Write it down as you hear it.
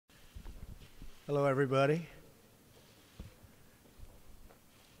Hello, everybody.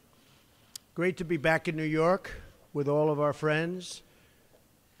 Great to be back in New York with all of our friends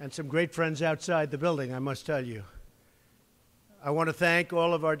and some great friends outside the building, I must tell you. I want to thank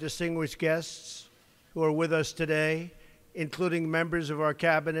all of our distinguished guests who are with us today, including members of our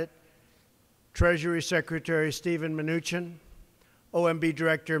cabinet, Treasury Secretary Stephen Mnuchin, OMB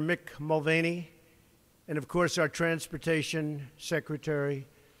Director Mick Mulvaney, and of course our Transportation Secretary,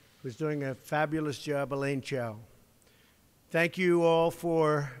 who's doing a fabulous job, Elaine Chao. Thank you all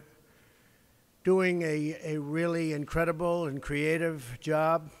for doing a really incredible and creative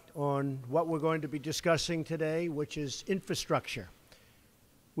job on what we're going to be discussing today, which is infrastructure.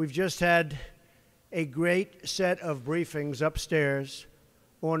 We've just had a great set of briefings upstairs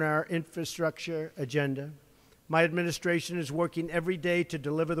on our infrastructure agenda. My administration is working every day to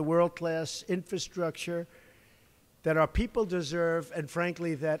deliver the world-class infrastructure that our people deserve and,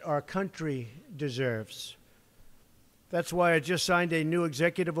 frankly, that our country deserves. That's why I just signed a new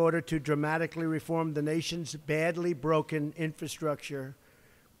executive order to dramatically reform the nation's badly broken infrastructure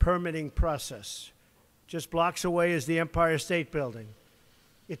permitting process. Just blocks away is the Empire State Building.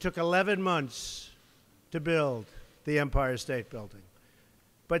 It took 11 months to build the Empire State Building.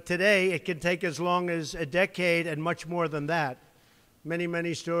 But today, it can take as long as a decade and much more than that. Many,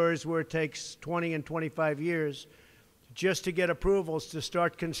 many stories where it takes 20 and 25 years just to get approvals to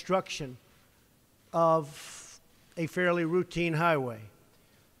start construction of a fairly routine highway.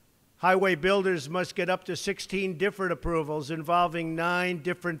 Highway builders must get up to 16 different approvals involving 9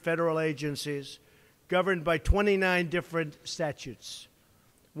 different federal agencies governed by 29 different statutes.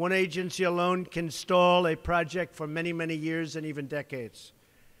 One agency alone can stall a project for many, many years and even decades.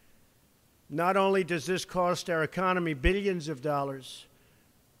 Not only does this cost our economy billions of dollars,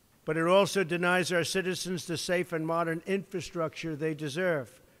 but it also denies our citizens the safe and modern infrastructure they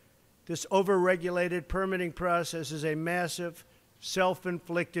deserve. This over-regulated permitting process is a massive,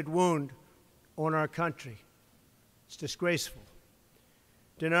 self-inflicted wound on our country. It's disgraceful.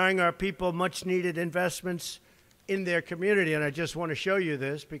 Denying our people much-needed investments in their community, and I just want to show you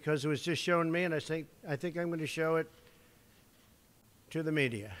this because it was just shown me, and I think I'm going to show it to the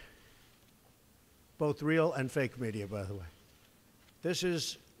media. Both real and fake media, by the way. This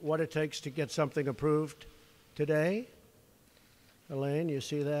is what it takes to get something approved today. Elaine, you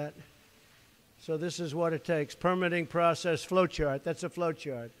see that? So this is what it takes. Permitting process flowchart. That's a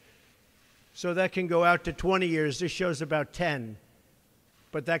flowchart. So that can go out to 20 years. This shows about 10.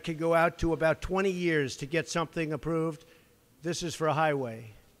 But that could go out to about 20 years to get something approved. This is for a highway.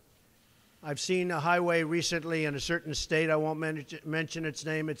 I've seen a highway recently in a certain state. I won't mention its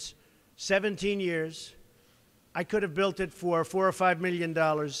name. It's 17 years. I could have built it for $4 or $5 million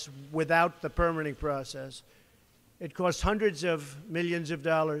without the permitting process. It cost hundreds of millions of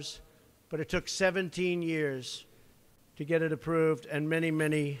dollars, but it took 17 years to get it approved and many,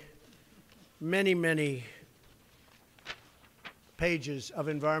 many, many, many pages of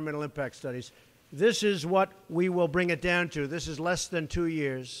environmental impact studies. This is what we will bring it down to. This is less than 2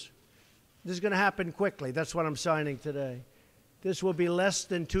 years. This is going to happen quickly. That's what I'm signing today. This will be less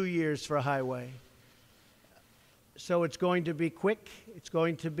than 2 years for a highway. So it's going to be quick. It's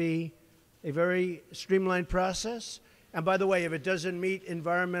going to be a very streamlined process. And by the way, if it doesn't meet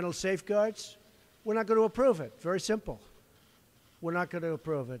environmental safeguards, we're not going to approve it. Very simple. We're not going to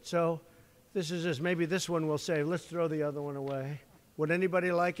approve it. So this is just, maybe this one will say, let's throw the other one away. Would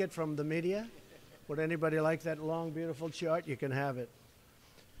anybody like it from the media? Would anybody like that long, beautiful chart? You can have it.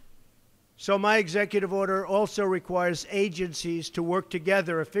 So my executive order also requires agencies to work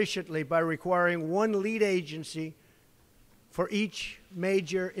together efficiently by requiring one lead agency for each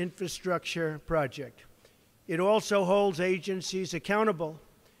major infrastructure project. It also holds agencies accountable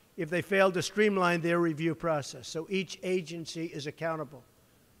if they fail to streamline their review process. So each agency is accountable.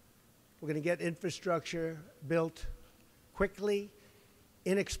 We're going to get infrastructure built quickly,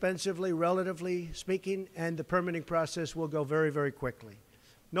 inexpensively, relatively speaking, and the permitting process will go very, very quickly.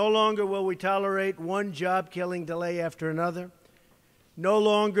 No longer will we tolerate one job-killing delay after another. No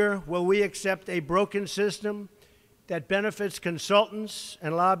longer will we accept a broken system that benefits consultants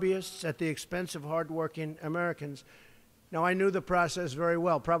and lobbyists at the expense of hardworking Americans. Now, I knew the process very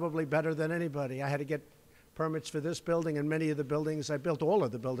well, probably better than anybody. I had to get permits for this building and many of the buildings I built, all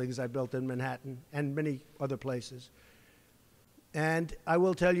of the buildings I built in Manhattan and many other places. And I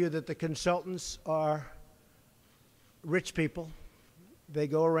will tell you that the consultants are rich people. They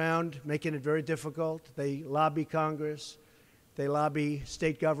go around making it very difficult. They lobby Congress. They lobby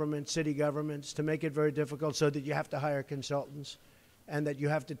state governments, city governments to make it very difficult so that you have to hire consultants and that you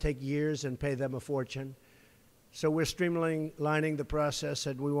have to take years and pay them a fortune. So we're streamlining the process,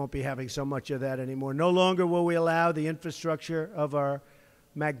 and we won't be having so much of that anymore. No longer will we allow the infrastructure of our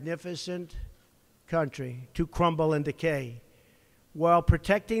magnificent country to crumble and decay. While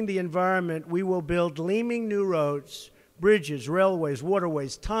protecting the environment, we will build gleaming new roads, bridges, railways,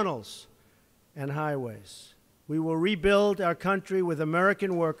 waterways, tunnels, and highways. We will rebuild our country with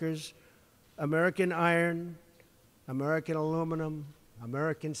American workers, American iron, American aluminum,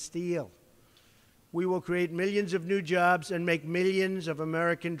 American steel. We will create millions of new jobs and make millions of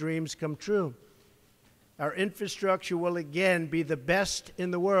American dreams come true. Our infrastructure will again be the best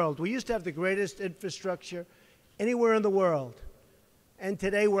in the world. We used to have the greatest infrastructure anywhere in the world, and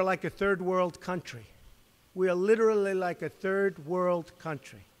today we're like a third world country. We are literally like a third world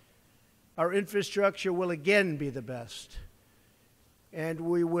country. Our infrastructure will again be the best, and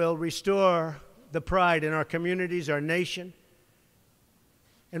we will restore the pride in our communities, our nation,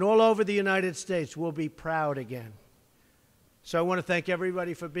 and all over the United States we'll be proud again. So I want to thank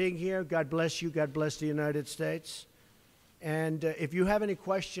everybody for being here. God bless you. God bless the United States. And if you have any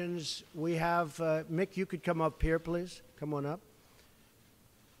questions, we have, Mick, you could come up here, please. Come on up.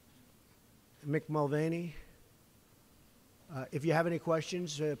 Mick Mulvaney. If you have any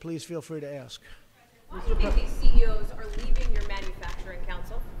questions, please feel free to ask. Why do you think these CEOs are leaving your manufacturing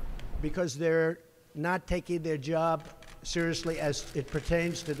council? Because they're not taking their job seriously as it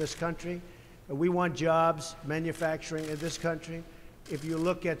pertains to this country. We want jobs, manufacturing in this country. If you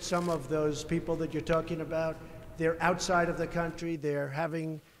look at some of those people that you're talking about, they're outside of the country. They're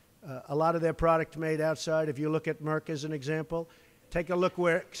having a lot of their product made outside. If you look at Merck as an example, take a look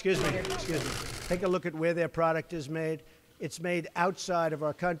where, take a look at where their product is made. It's made outside of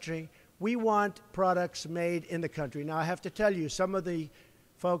our country. We want products made in the country. Now, I have to tell you, some of the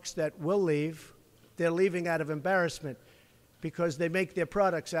folks that will leave, they're leaving out of embarrassment because they make their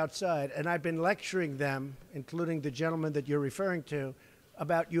products outside. And I've been lecturing them, including the gentleman that you're referring to,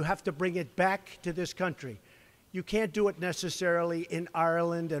 about you have to bring it back to this country. You can't do it necessarily in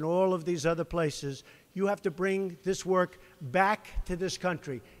Ireland and all of these other places. You have to bring this work back to this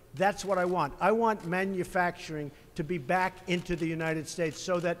country. That's what I want. I want manufacturing to be back into the United States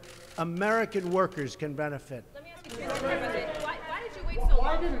so that American workers can benefit. Let me ask you, Mr. President, why did you wait so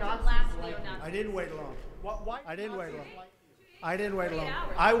long to last neo-Nazi? I didn't wait long. I didn't wait long. I didn't wait long.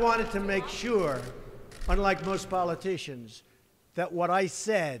 I wanted to make sure, unlike most politicians, that what I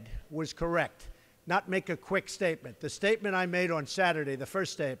said was correct, not make a quick statement. The statement I made on Saturday, the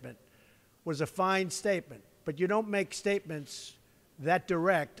first statement, was a fine statement, but you don't make statements that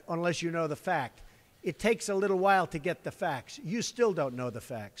direct unless you know the fact. It takes a little while to get the facts. You still don't know the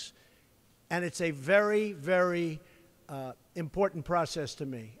facts. And it's a very, very important process to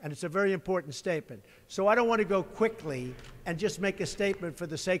me, and it's a very important statement. So I don't want to go quickly and just make a statement for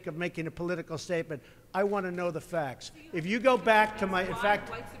the sake of making a political statement. I want to know the facts. If you go back to my, in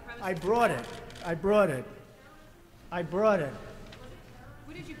fact, I brought it. What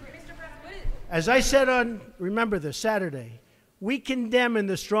did you bring, Mr. President? As I said on, remember this, Saturday, we condemn in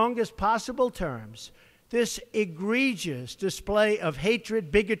the strongest possible terms this egregious display of hatred,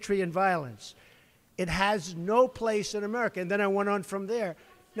 bigotry, and violence. It has no place in America. And then I went on from there.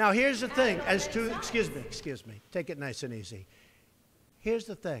 Now, here's the thing. As to, excuse me, take it nice and easy. Here's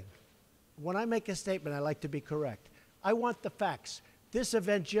the thing. When I make a statement, I like to be correct. I want the facts. This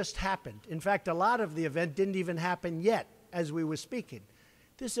event just happened. In fact, a lot of the event didn't even happen yet as we were speaking.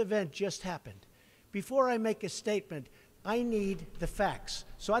 This event just happened. Before I make a statement, I need the facts.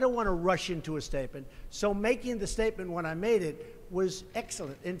 So I don't want to rush into a statement. So making the statement when I made it was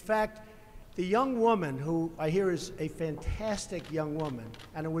excellent. In fact, the young woman, who I hear is a fantastic young woman,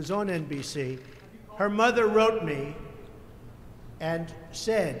 and it was on NBC, her mother wrote me and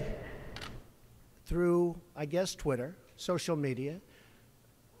said, through, I guess, Twitter, social media,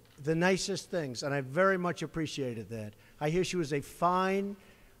 the nicest things, and I very much appreciated that. I hear she was a fine,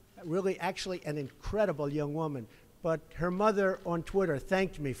 really actually an incredible young woman, but her mother on Twitter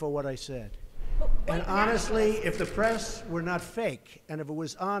thanked me for what I said. And honestly, if the press were not fake, and if it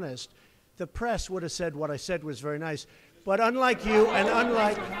was honest, the press would have said what I said was very nice. But unlike you and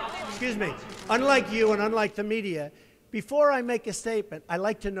unlike, unlike you and unlike the media, before I make a statement, I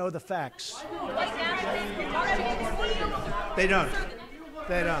like to know the facts. They don't.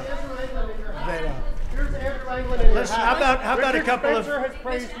 They don't. They don't. Listen, how about a couple of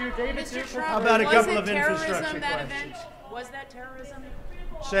infrastructure questions? Was that terrorism?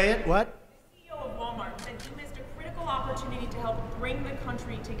 Say it. What? CEO of Walmart said you missed a critical opportunity to help bring the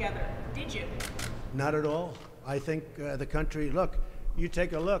country together. Did you? Not at all. I think the country, look, you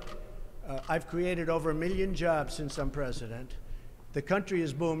take a look. I've created over 1 million jobs since I'm president. The country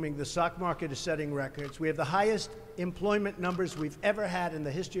is booming. The stock market is setting records. We have the highest employment numbers we've ever had in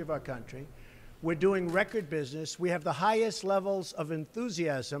the history of our country. We're doing record business. We have the highest levels of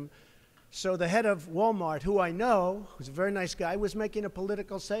enthusiasm. So the head of Walmart, who I know, who's a very nice guy, was making a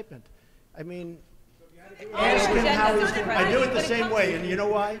political statement. I mean, ask him how he's doing. I do it the same way, and you know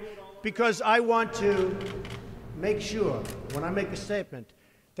why? Because I want to make sure, when I make a statement,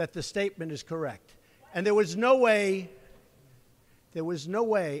 that the statement is correct. And there was no way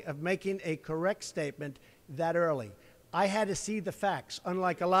of making a correct statement that early. I had to see the facts,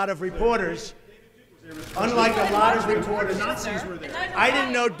 unlike a lot of reporters. I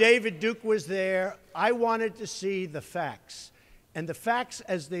didn't know David Duke was there. I wanted to see the facts. And the facts,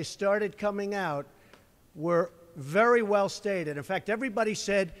 as they started coming out, were very well stated. In fact, everybody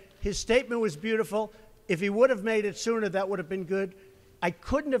said his statement was beautiful. If he would have made it sooner, that would have been good. I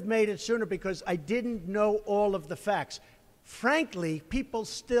couldn't have made it sooner because I didn't know all of the facts. Frankly, people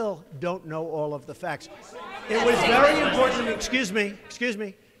still don't know all of the facts. It was very important, excuse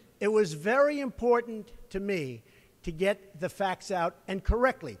me. It was very important to me to get the facts out and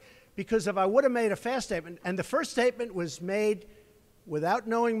correctly, because if I would have made a fast statement, and the first statement was made without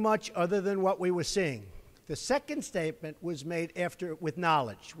knowing much other than what we were seeing. The second statement was made after, with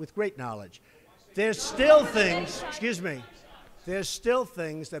knowledge, with great knowledge. There's still things, there's still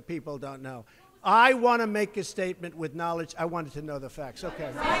things that people don't know. I want to make a statement with knowledge. I wanted to know the facts.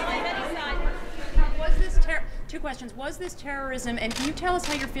 Okay. Two questions. Was this terrorism? And can you tell us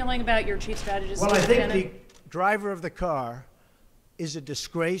how you're feeling about your chief strategist? Well, I think the driver of the car is a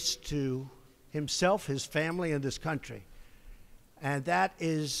disgrace to himself, his family, and this country. And that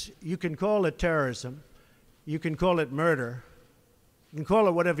is, you can call it terrorism. You can call it murder. You can call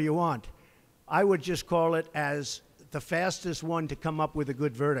it whatever you want. I would just call it as the fastest one to come up with a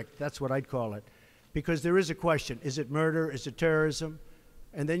good verdict. That's what I'd call it. Because there is a question. Is it murder? Is it terrorism?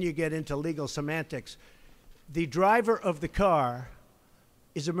 And then you get into legal semantics. The driver of the car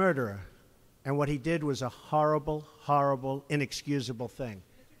is a murderer. And what he did was a horrible, horrible, inexcusable thing.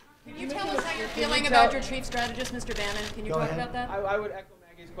 Can you tell us how you're feeling about your chief strategist, Mr. Bannon? Can you talk about that? I would echo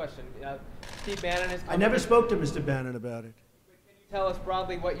Maggie's question. Steve Bannon is... I never spoke to Mr. Bannon about it. Tell us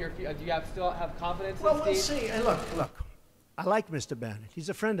broadly what do you still have confidence in Steve? Well, we'll see. And look, I like Mr. Bannon. He's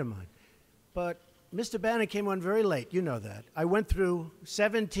a friend of mine. But Mr. Bannon came on very late. You know that. I went through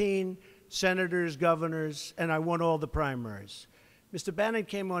 17 senators, governors, and I won all the primaries. Mr. Bannon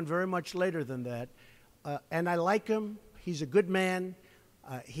came on very much later than that. And I like him. He's a good man.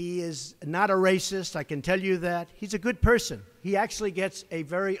 He is not a racist. I can tell you that. He's a good person. He actually gets a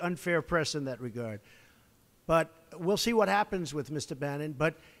very unfair press in that regard. But we'll see what happens with Mr. Bannon.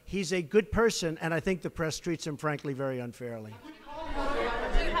 But he's a good person, and I think the press treats him, frankly, very unfairly.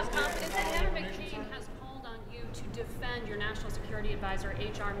 Do you have confidence that Senator McCain has called on you to defend your National Security Advisor,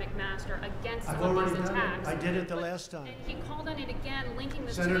 H.R. McMaster, against some of these attacks? I did it the last time. And he called on it again, linking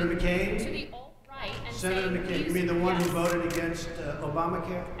this Senator McCain? To the alt-right. And Senator McCain, you mean the one who voted against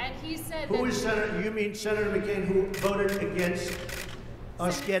Obamacare? And he said who is Senator? You mean Senator McCain who voted against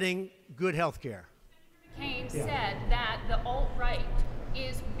us getting good health care? McCain said that the alt-right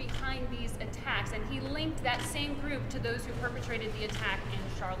is behind these attacks, and he linked that same group to those who perpetrated the attack in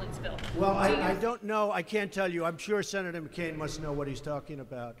Charlottesville. Well, I don't know. I can't tell you. I'm sure Senator McCain must know what he's talking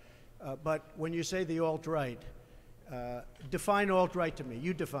about. But when you say the alt-right, define alt-right to me.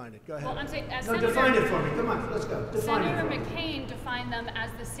 You define it. Go ahead. Well, I'm saying, define it for me. Come on, let's go. Define Senator it for McCain defined them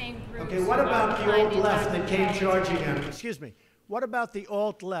as the same group. Okay, what about the alt-left that came charging at him? Excuse me. What about the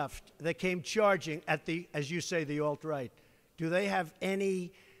alt-left that came charging at the, as you say, the alt-right? Do they have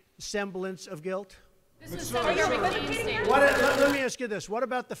any semblance of guilt? This is Senator McCain's statement. Let me ask you this. What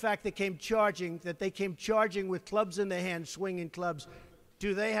about the fact they came charging with clubs in their hands, swinging clubs?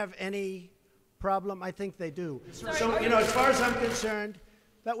 Do they have any problem? I think they do. So, you know, as far as I'm concerned,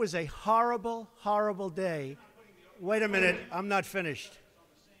 that was a horrible, horrible day. Wait a minute. I'm not finished.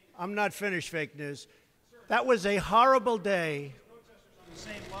 I'm not finished, fake news. That was a horrible day.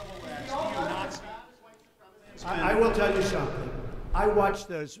 I will tell you something. I watched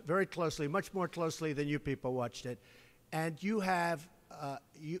those very closely, much more closely than you people watched it. And you have,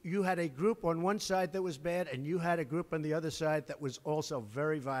 you had a group on one side that was bad, and you had a group on the other side that was also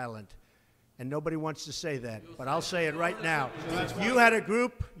very violent. And nobody wants to say that, but I'll say it right now. You had a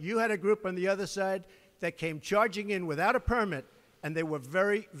group on the other side that came charging in without a permit, and they were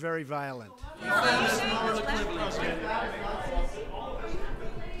very, very violent.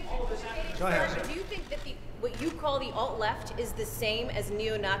 Go ahead. Do you think that what you call the alt-left is the same as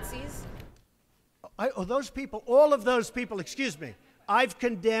neo-Nazis? Those people, all of those people, excuse me, I've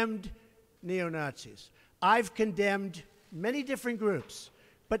condemned neo-Nazis. I've condemned many different groups,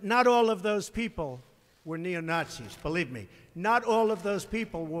 but not all of those people were neo-Nazis, believe me. Not all of those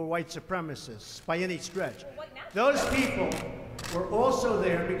people were white supremacists by any stretch. Those people were also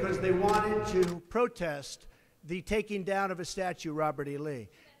there because they wanted to protest the taking down of a statue, Robert E. Lee.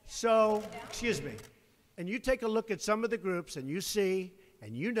 So, excuse me, and you take a look at some of the groups and you see,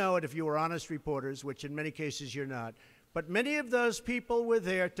 and you know it if you were honest reporters, which in many cases you're not, but many of those people were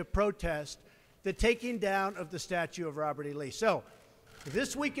there to protest the taking down of the statue of Robert E. Lee. So,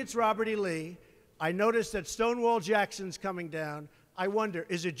 this week it's Robert E. Lee. I noticed that Stonewall Jackson's coming down. I wonder,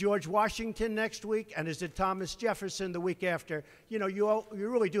 is it George Washington next week, and is it Thomas Jefferson the week after? You know, you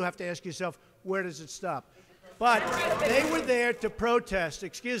really do have to ask yourself, where does it stop? But they were there to protest,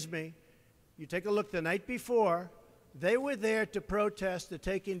 excuse me, you take a look the night before, they were there to protest the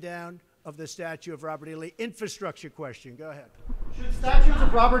taking down of the statue of Robert E. Lee. Infrastructure question, go ahead. Should statues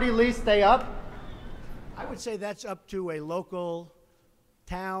of Robert E. Lee stay up? I would say that's up to a local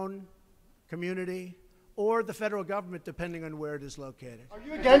town, community, or the federal government, depending on where it is located. Are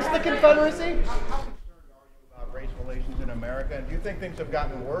you against the Confederacy? How concerned are you about race relations in America? And do you think things have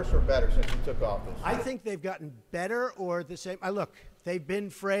gotten worse or better since you took office? I think they've gotten better or the same. Look, they've been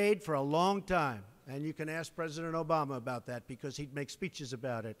frayed for a long time, and you can ask President Obama about that because he'd make speeches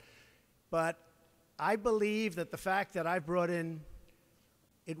about it. But I believe that the fact that I've brought in,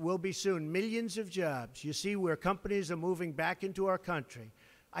 it will be soon, millions of jobs. You see where companies are moving back into our country.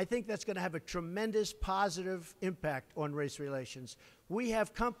 I think that's going to have a tremendous positive impact on race relations. We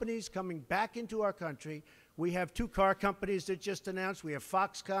have companies coming back into our country. We have 2 car companies that just announced. We have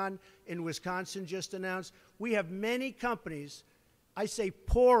Foxconn in Wisconsin just announced. We have many companies, I say,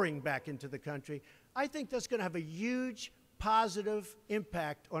 pouring back into the country. I think that's going to have a huge positive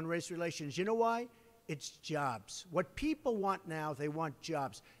impact on race relations. You know why? It's jobs. What people want now, they want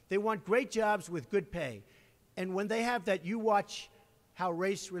jobs. They want great jobs with good pay. And when they have that, you watch how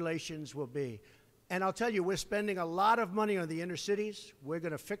race relations will be. And I'll tell you, we're spending a lot of money on the inner cities. We're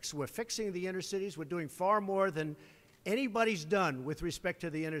fixing the inner cities. We're doing far more than anybody's done with respect to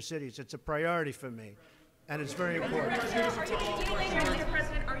the inner cities. It's a priority for me, and it's very important. Mr.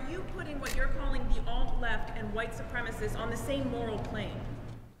 President, are you putting what you're calling the alt-left and white supremacists on the same moral plane?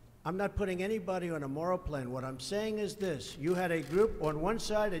 I'm not putting anybody on a moral plane. What I'm saying is this. You had a group on one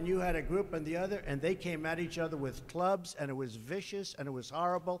side and you had a group on the other, and they came at each other with clubs, and it was vicious, and it was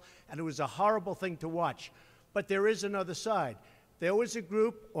horrible, and it was a horrible thing to watch. But there is another side. There was a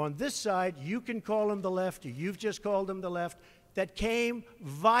group on this side, you can call them the left, you've just called them the left, that came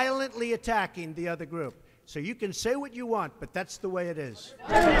violently attacking the other group. So you can say what you want, but that's the way it is.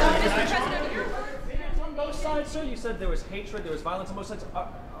 On both sides, sir? You said there was hatred, there was violence on both sides.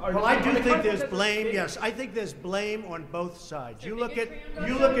 Well, I do think there's blame. Yes, I think there's blame on both sides. You look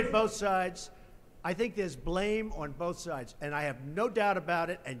at both sides. I think there's blame on both sides, and I have no doubt about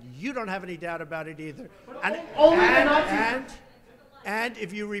it, and you don't have any doubt about it either. And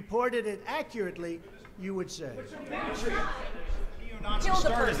if you reported it accurately, you would say. Kill the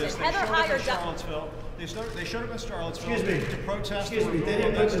person. Heather hired Charlottesville. They showed up in Charlottesville Excuse me. to protest. Excuse me. They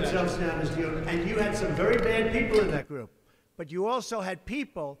didn't put themselves down as neo, and you had some very bad people in that group. But you also had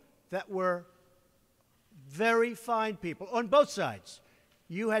people that were very fine people on both sides.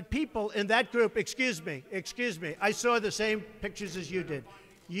 You had people in that group, excuse me, I saw the same pictures as you did.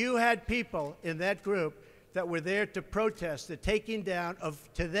 You had people in that group that were there to protest the taking down of,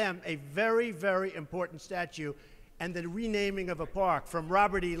 to them, a very, very important statue and the renaming of a park from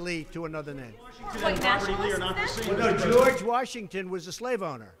Robert E. Lee to another name. Well, no, George Washington was a slave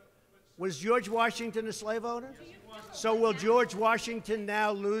owner. Was George Washington a slave owner? So will George Washington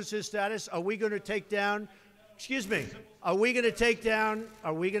now lose his status? Are we going to take down, excuse me, are we going to take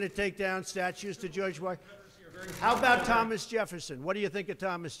down statues to George Washington? How about Thomas Jefferson? What do you think of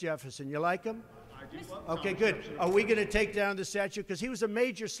Thomas Jefferson? You like him? Okay, good. Are we going to take down the statue? Because he was a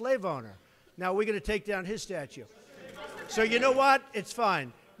major slave owner. Now we're going to take down his statue. So you know what? It's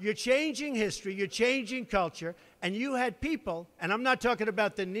fine. You're changing history, you're changing culture, and you had people, and I'm not talking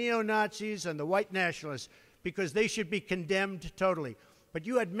about the neo-Nazis and the white nationalists, because they should be condemned totally. But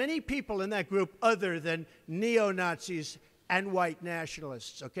you had many people in that group other than neo-Nazis and white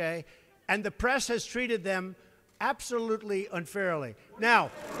nationalists, okay? And the press has treated them absolutely unfairly. Now,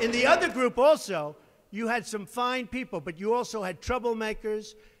 in the other group also, you had some fine people, but you also had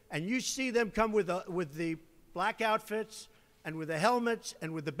troublemakers, and you see them come with the black outfits and with the helmets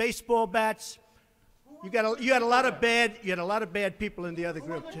and with the baseball bats. You had a lot of bad people in the other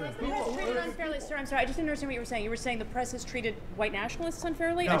group too. Who has treated unfairly, sir? I'm sorry, I just didn't understand what you were saying. You were saying the press has treated white nationalists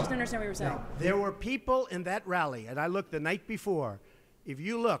unfairly? No, I just didn't understand what you were saying. No. There were people in that rally, and I looked the night before. If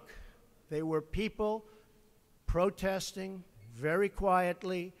you look, there were people protesting very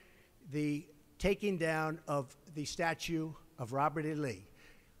quietly the taking down of the statue of Robert E. Lee.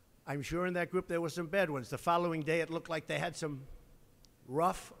 I'm sure in that group there were some bad ones. The following day, it looked like they had some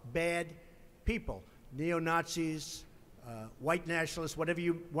rough, bad people, neo-Nazis, white nationalists, whatever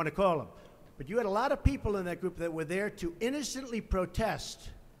you want to call them. But you had a lot of people in that group that were there to innocently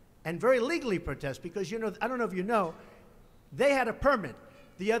protest, and very legally protest, because, you know, I don't know if you know, they had a permit.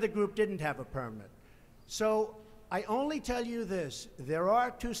 The other group didn't have a permit. So I only tell you this, there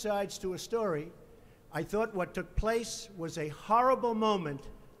are two sides to a story. I thought what took place was a horrible moment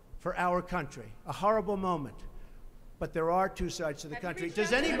for our country, a horrible moment. But there are two sides to the country.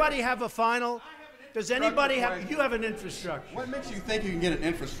 Does anybody have a final? Does anybody have, you have an infrastructure. What makes you think you can get an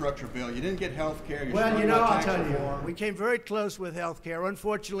infrastructure bill? You didn't get health care. Well, you know, I'll tell you, we came very close with health care.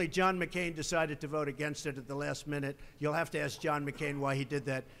 Unfortunately, John McCain decided to vote against it at the last minute. You'll have to ask John McCain why he did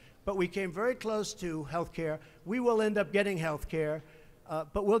that. But we came very close to health care. We will end up getting health care,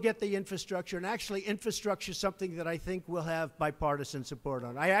 but we'll get the infrastructure. And actually, infrastructure is something that I think we'll have bipartisan support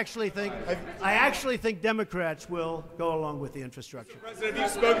on. I actually think Democrats will go along with the infrastructure. Mr. President,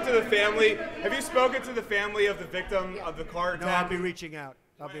 have you spoken to the family? Have you spoken to the family of the victim of the car attack? No, I'll be reaching out.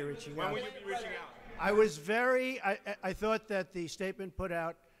 I'll be reaching out. When will you be reaching out? I was I thought that the statement put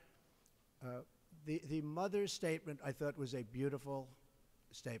out, the mother's statement, I thought was a beautiful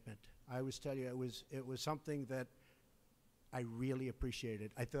statement. I always tell you, it was something that I really appreciated.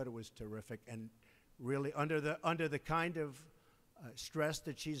 I thought it was terrific, and really under the kind of stress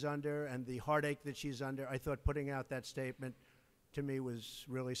that she's under and the heartache that she's under, I thought putting out that statement to me was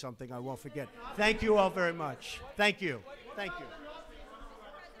really something I won't forget. Thank you all very much. Thank you. Thank you.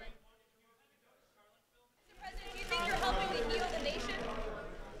 Mr. President, do you think you're helping to heal the nation?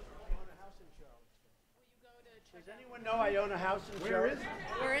 Does anyone know I own a house in Charlottesville?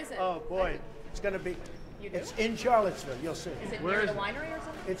 Where is it? Oh boy, it's going to be. You do? It's in Charlottesville. You'll see. Is it near the winery or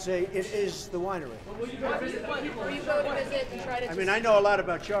something? It is the winery. Will you go to visit and try to? I mean, I know a lot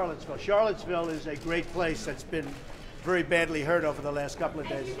about Charlottesville. Charlottesville is a great place that's been very badly hurt over the last couple of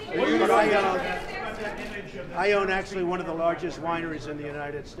days. But I own actually one of the largest wineries in the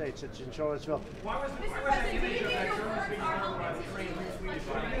United States. It's in Charlottesville.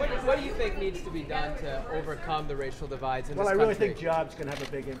 What do you think needs to be done to overcome the racial divides in this Well, I country? really think jobs can have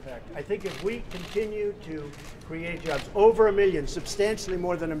a big impact. I think if we continue to create jobs, over 1 million, substantially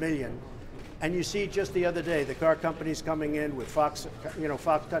more than 1 million, and you see just the other day, the car companies coming in with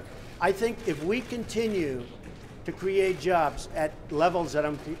Foxconn. I think if we continue to create jobs at levels that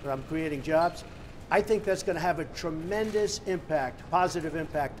I'm creating jobs, I think that's going to have a tremendous impact, positive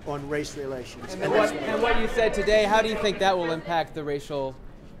impact on race relations. And what you said today, how do you think that will impact the racial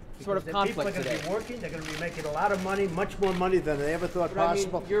sort of conflict today? People are going to today? be working, they're going to be making a lot of money, much more money than they ever thought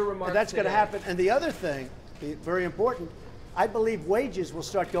possible. I mean, your remarks and that's going to today. happen. And the other thing, very important, I believe wages will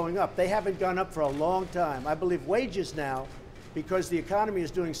start going up. They haven't gone up for a long time. I believe wages now, because the economy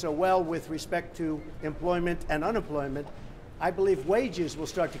is doing so well with respect to employment and unemployment, I believe wages will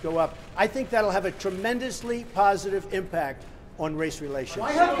start to go up. I think that'll have a tremendously positive impact on race relations.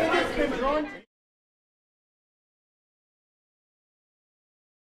 Why have bigots been drawn to